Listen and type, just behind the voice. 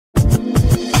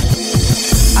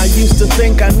used to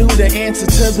think I knew the answer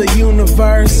to the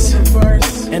universe,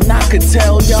 and I could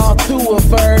tell y'all through a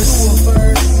verse.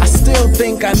 I still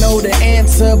think I know the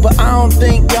answer, but I don't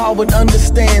think y'all would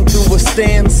understand through a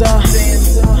stanza.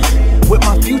 With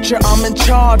my future, I'm in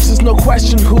charge. There's no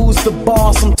question who's the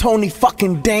boss. I'm Tony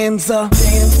fucking Danza.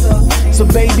 So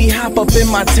baby, hop up in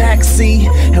my taxi,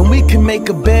 and we can make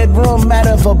a bedroom out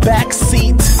of a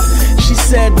backseat. She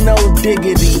said no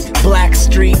diggity,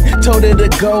 Blackstreet. Told her to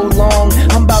go long,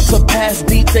 I'm about to pass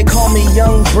deep. They call me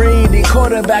Young Brady,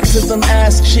 quarterback to them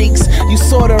ass cheeks. You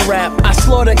sorta rap, I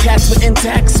slaughter cats with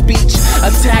intact speech.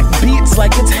 Attack beats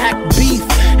like it's hack beef.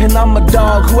 And I'm a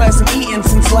dog who hasn't eaten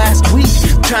since last week.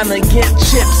 Tryna get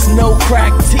chips, no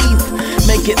crack teeth.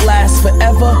 Make it last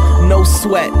forever, no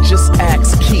sweat, just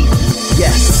ask Keith.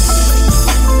 Yes.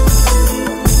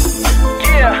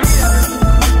 Yeah.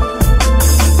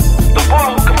 The boy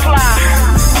who can fly.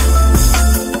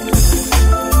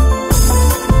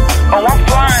 Oh, I'm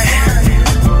flying.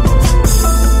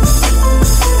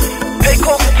 Pay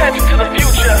close attention to the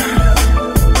future.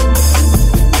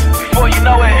 Before you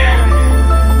know it,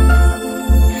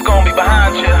 it's gonna be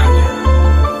behind you.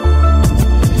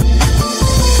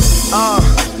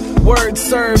 Words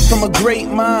served from a great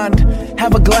mind.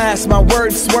 Have a glass, my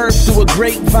words swerve through a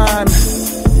grapevine.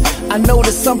 I know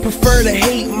that some prefer to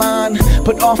hate mine,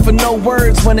 but offer no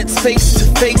words when it's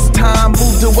face-to-face time.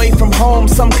 Moved away from home,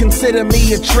 some consider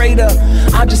me a traitor.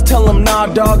 I just tell them, nah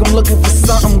dog, I'm looking for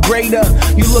something greater.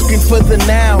 You looking for the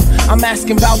now, I'm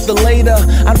asking about the later.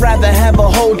 I'd rather have a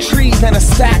whole tree than a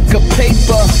stack of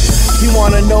paper. You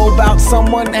wanna know about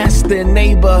someone, ask their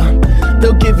neighbor.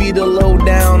 They'll give you the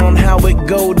lowdown on how it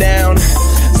go down.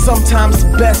 Sometimes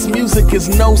the best music is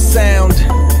no sound.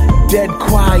 Dead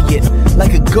quiet,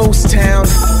 like a ghost town.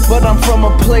 But I'm from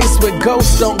a place where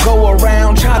ghosts don't go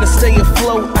around. Try to stay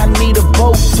afloat, I need a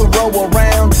boat to row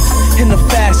around. In the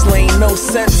fast lane, no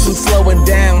sense in slowing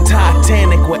down.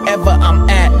 Titanic, wherever I'm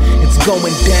at, it's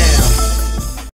going down.